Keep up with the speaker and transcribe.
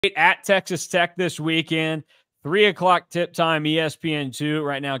at Texas Tech this weekend. 3 o'clock tip time, ESPN2.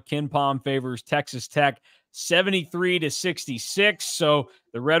 Right now, Ken Palm favors Texas Tech 73-66. So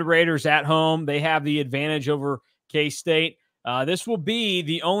the Red Raiders at home, they have the advantage over K-State. This will be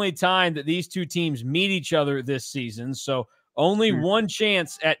the only time that these two teams meet each other this season. So only one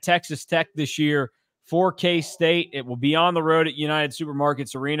chance at Texas Tech this year for K-State. It will be on the road at United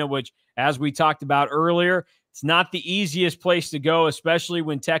Supermarkets Arena, which, as we talked about earlier, it's not the easiest place to go, especially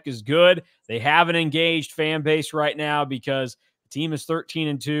when Tech is good. They have an engaged fan base right now because the team is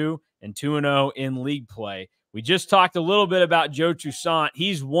 13-2 and 2-0 in league play. We just talked a little bit about Joe Toussaint.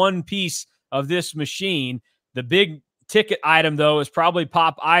 He's one piece of this machine. The big ticket item, though, is probably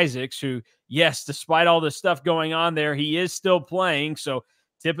Pop Isaacs, who, yes, despite all the stuff going on there, he is still playing. So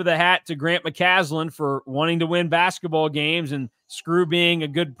tip of the hat to Grant McCaslin for wanting to win basketball games and Screw being a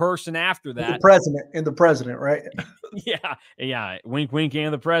good person after that. The president, right? Yeah. Wink, wink,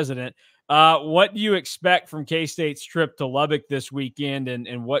 and the president. What do you expect from K-State's trip to Lubbock this weekend,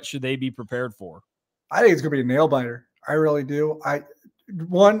 and what should they be prepared for? I think it's going to be a nail biter. I really do.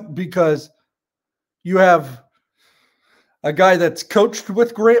 Because you have a guy that's coached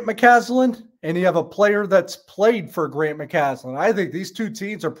with Grant McCaslin, and you have a player that's played for Grant McCaslin. I think these two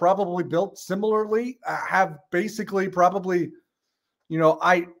teams are probably built similarly, have basically probably,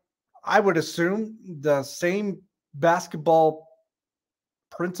 I would assume the same basketball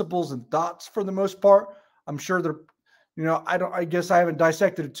principles and thoughts for the most part. I'm sure they're, I guess I haven't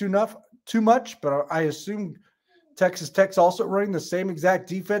dissected it too much, but I assume Texas Tech's also running the same exact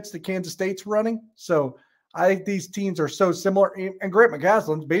defense that Kansas State's running. So I think these teams are so similar. And Grant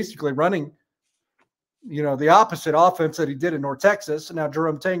McCaslin's basically running, the opposite offense that he did in North Texas. And now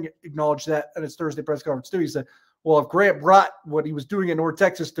Jerome Tang acknowledged that at his Thursday press conference too. He said, well, if Grant brought what he was doing in North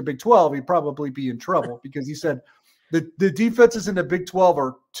Texas to Big 12, he'd probably be in trouble, because he said the defenses in the Big 12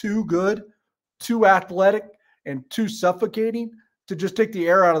 are too good, too athletic, and too suffocating to just take the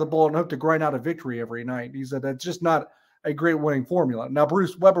air out of the ball and hope to grind out a victory every night. He said that's just not a great winning formula. Now,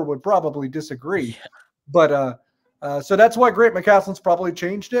 Bruce Weber would probably disagree, but so that's why Grant McCaslin's probably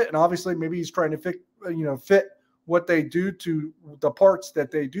changed it, and obviously maybe he's trying to fit what they do to the parts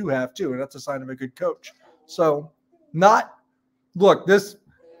that they do have too, and that's a sign of a good coach. So,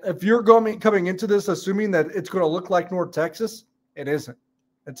 if you're coming into this assuming that it's going to look like North Texas, it isn't.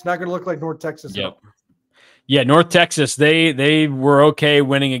 It's not going to look like North Texas at all. Yeah, North Texas, they were okay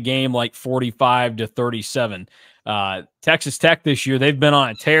winning a game like 45-37. Texas Tech this year, they've been on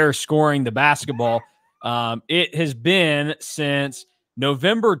a tear scoring the basketball. It has been since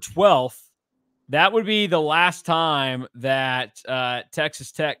November 12th. That would be the last time that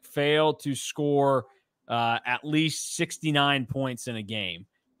Texas Tech failed to score at least 69 points in a game.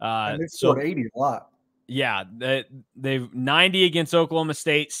 And they scored 80 a lot. Yeah, they've 90 against Oklahoma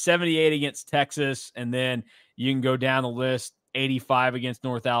State, 78 against Texas, and then you can go down the list, 85 against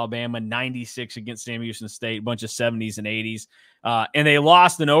North Alabama, 96 against Sam Houston State, a bunch of 70s and 80s. And they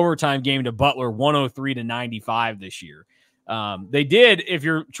lost an overtime game to Butler, 103-95 this year. They did, if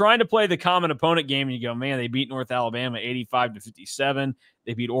you're trying to play the common opponent game and you go, man, they beat North Alabama 85-57.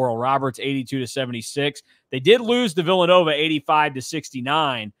 They beat Oral Roberts 82-76. They did lose to Villanova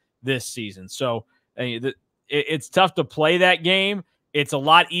 85-69 this season. So it's tough to play that game. It's a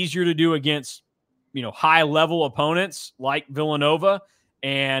lot easier to do against, high level opponents like Villanova.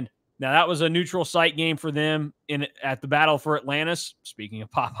 And now that was a neutral site game for them at the Battle for Atlantis. Speaking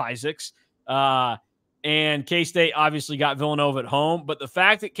of Pop Isaacs, and K-State obviously got Villanova at home. But the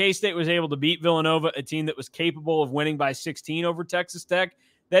fact that K-State was able to beat Villanova, a team that was capable of winning by 16 over Texas Tech,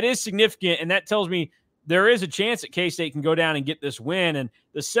 that is significant. And that tells me there is a chance that K-State can go down and get this win. And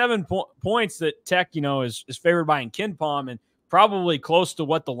the 7 points that Tech, is favored by in Ken Palm, and probably close to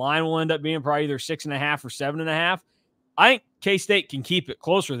what the line will end up being, probably either 6.5 or 7.5. I think K-State can keep it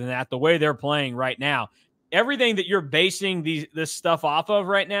closer than that the way they're playing right now. Everything that you're basing this stuff off of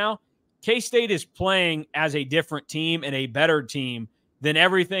right now, K-State is playing as a different team and a better team than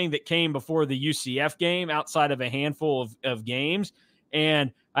everything that came before the UCF game outside of a handful of games.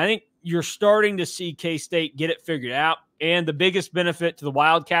 And I think you're starting to see K-State get it figured out. And the biggest benefit to the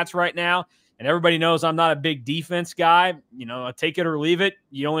Wildcats right now, and everybody knows I'm not a big defense guy, take it or leave it.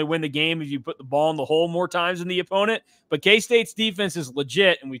 You only win the game if you put the ball in the hole more times than the opponent. But K-State's defense is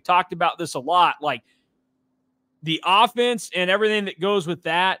legit, and we've talked about this a lot. Like, the offense and everything that goes with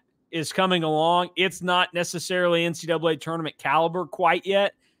that is coming along. It's not necessarily NCAA tournament caliber quite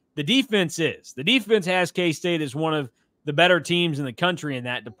yet. The defense is. The defense has K-State as one of the better teams in the country in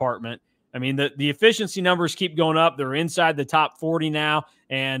that department. I mean, the efficiency numbers keep going up. They're inside the top 40 now,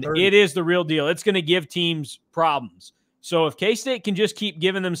 and 30. It is the real deal. It's going to give teams problems. So if K-State can just keep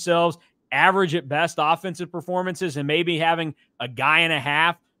giving themselves average at best offensive performances and maybe having a guy and a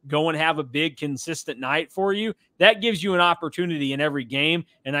half go and have a big consistent night for you, that gives you an opportunity in every game.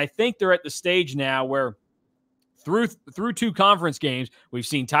 And I think they're at the stage now where through 2 conference games, we've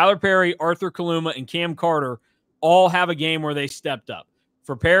seen Tyler Perry, Arthur Kaluma, and Cam Carter all have a game where they stepped up.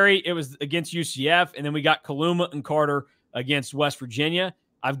 For Perry, it was against UCF, and then we got Kaluma and Carter against West Virginia.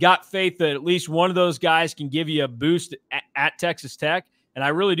 I've got faith that at least one of those guys can give you a boost at Texas Tech, and I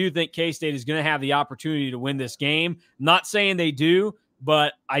really do think K-State is going to have the opportunity to win this game. Not saying they do,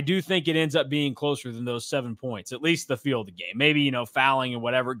 but I do think it ends up being closer than those 7 points, at least the feel of the game. Maybe, fouling and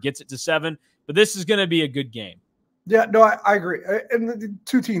whatever gets it to 7, but this is going to be a good game. Yeah, no, I agree. And the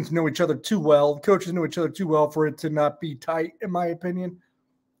 2 teams know each other too well. The coaches know each other too well for it to not be tight, in my opinion.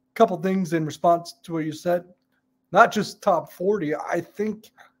 A couple things in response to what you said. Not just top 40. I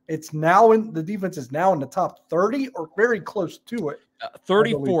think it's now the defense is now in the top 30 or very close to it.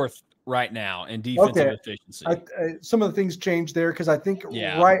 34th right now in defensive efficiency. Some of the things changed there because I think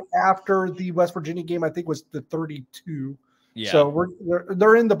right after the West Virginia game, I think was the 32. Yeah. So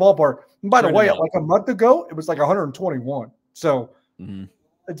they're in the ballpark. And by the way, like a month ago, it was like 121. So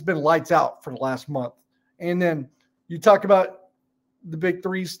it's been lights out for the last month. And then you talk about the big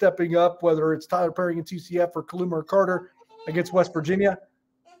 3 stepping up, whether it's Tyler Perry against UCF or Kaluma or Carter against West Virginia.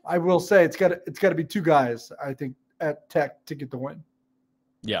 I will say it's got to be 2 guys, I think, at Tech to get the win.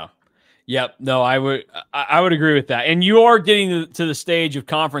 Yeah. Yep. No, I would agree with that. And you are getting to the stage of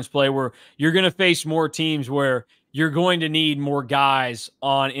conference play where you're going to face more teams where you're going to need more guys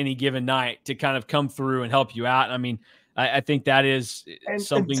on any given night to kind of come through and help you out. I mean, I think that is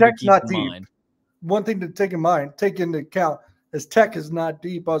something to keep in mind. One thing to take into account is Tech is not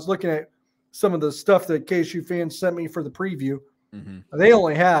deep. I was looking at some of the stuff that KSU fans sent me for the preview. They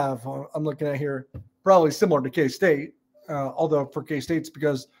only have, I'm looking at here, probably similar to K-State, although for K-State it's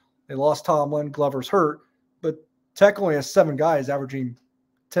because they lost Tomlin, Glover's hurt, but Tech only has 7 guys averaging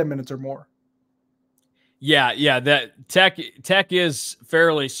 10 minutes or more. Yeah, that Tech is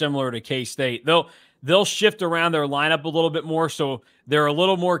fairly similar to K-State. They'll shift around their lineup a little bit more, so they're a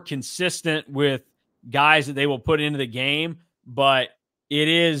little more consistent with guys that they will put into the game, but it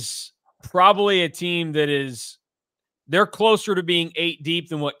is probably a team they're closer to being 8 deep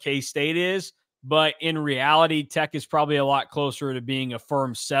than what K-State is, but in reality, Tech is probably a lot closer to being a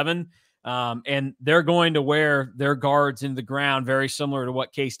firm 7. And they're going to wear their guards into the ground, very similar to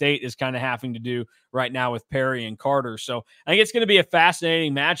what K-State is kind of having to do right now with Perry and Carter. So I think it's going to be a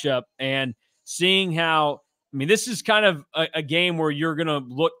fascinating matchup, and seeing how, I mean, this is kind of a game where you're going to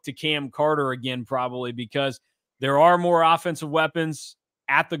look to Cam Carter again, probably because there are more offensive weapons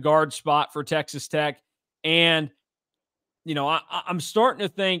at the guard spot for Texas Tech. And, I'm starting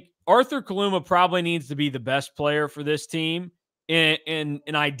to think Arthur Kaluma probably needs to be the best player for this team in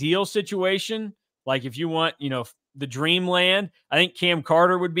an ideal situation. Like if you want, the dreamland, I think Cam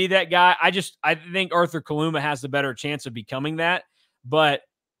Carter would be that guy. I think Arthur Kaluma has the better chance of becoming that. But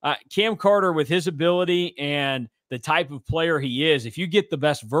Cam Carter, with his ability and the type of player he is, if you get the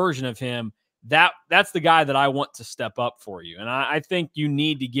best version of him, that's the guy that I want to step up for you. And I think you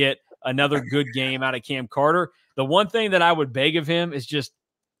need to get another good game out of Cam Carter. The one thing that I would beg of him is just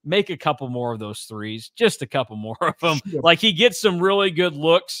make a couple more of those threes, just a couple more of them. Like he gets some really good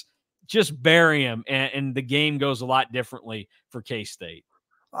looks, just bury him, and the game goes a lot differently for K-State.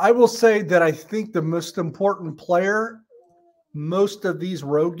 I will say that I think the most important player most of these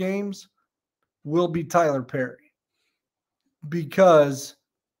road games will be Tyler Perry, because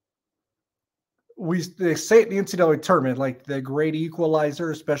they say it in the NCAA tournament, like the great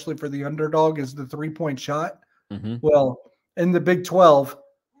equalizer, especially for the underdog, is the 3-point shot. Well, in the Big 12,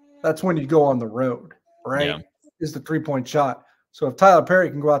 that's when you go on the road, right? Yeah. Is the 3-point shot. So if Tyler Perry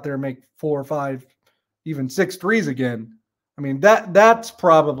can go out there and make 4 or 5, even 6 threes again, I mean, that's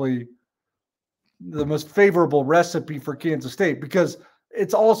probably the most favorable recipe for Kansas State, because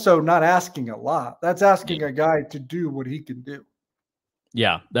it's also not asking a lot. That's asking a guy to do what he can do.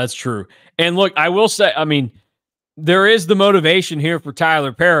 Yeah, that's true. And look, I will say, I mean, there is the motivation here for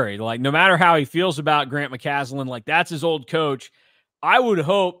Tyler Perry. Like, no matter how he feels about Grant McCasland, like that's his old coach. I would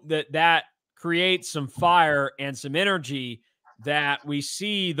hope that creates some fire and some energy, that we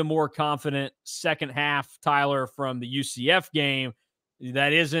see the more confident second half Tyler from the UCF game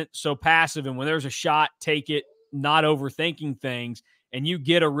that isn't so passive. And when there's a shot, take it, not overthinking things. And you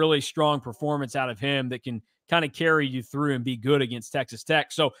get a really strong performance out of him that can kind of carry you through and be good against Texas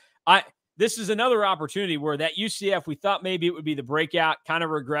Tech. So this is another opportunity where that UCF, we thought maybe it would be the breakout, kind of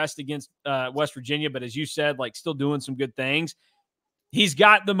regressed against West Virginia. But as you said, like still doing some good things. he's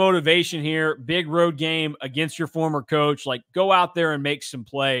got the motivation here. Big road game against your former coach. Like, go out there and make some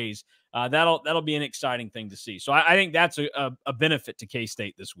plays. That'll be an exciting thing to see. So I think that's a benefit to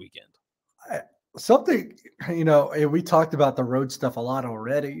K-State this weekend. Something, we talked about the road stuff a lot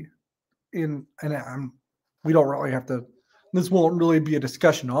already. We don't really have to, this won't really be a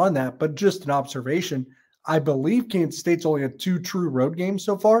discussion on that, but just an observation. I believe Kansas State's only had 2 true road games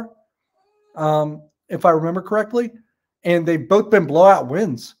so far, if I remember correctly. And they've both been blowout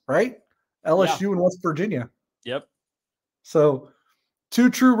wins, right? LSU and West Virginia. Yep. So 2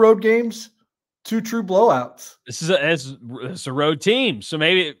 true road games, 2 true blowouts. This is a road team. So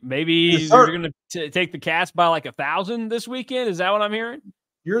maybe you're going to take the Cats by like 1,000 this weekend. Is that what I'm hearing?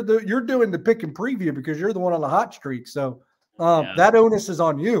 You're doing the pick and preview because you're the one on the hot streak. So that onus is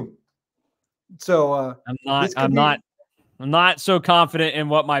on you. So I'm not so confident in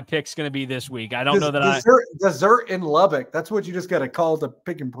what my pick's going to be this week. I don't know that dessert in Lubbock. That's what you just got to call the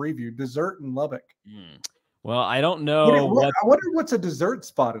pick and preview. Dessert in Lubbock. Well, I don't know. I wonder what's a dessert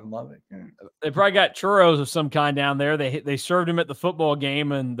spot in Lubbock. They probably got churros of some kind down there. They served him at the football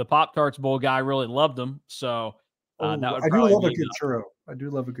game, and the Pop-Tarts Bowl guy really loved them. So I do love a good churro. I do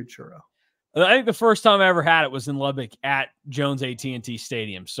love a good churro. I think the first time I ever had it was in Lubbock at Jones AT&T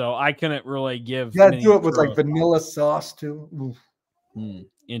Stadium. So I couldn't really give. You got to do it with like vanilla sauce too.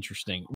 Interesting.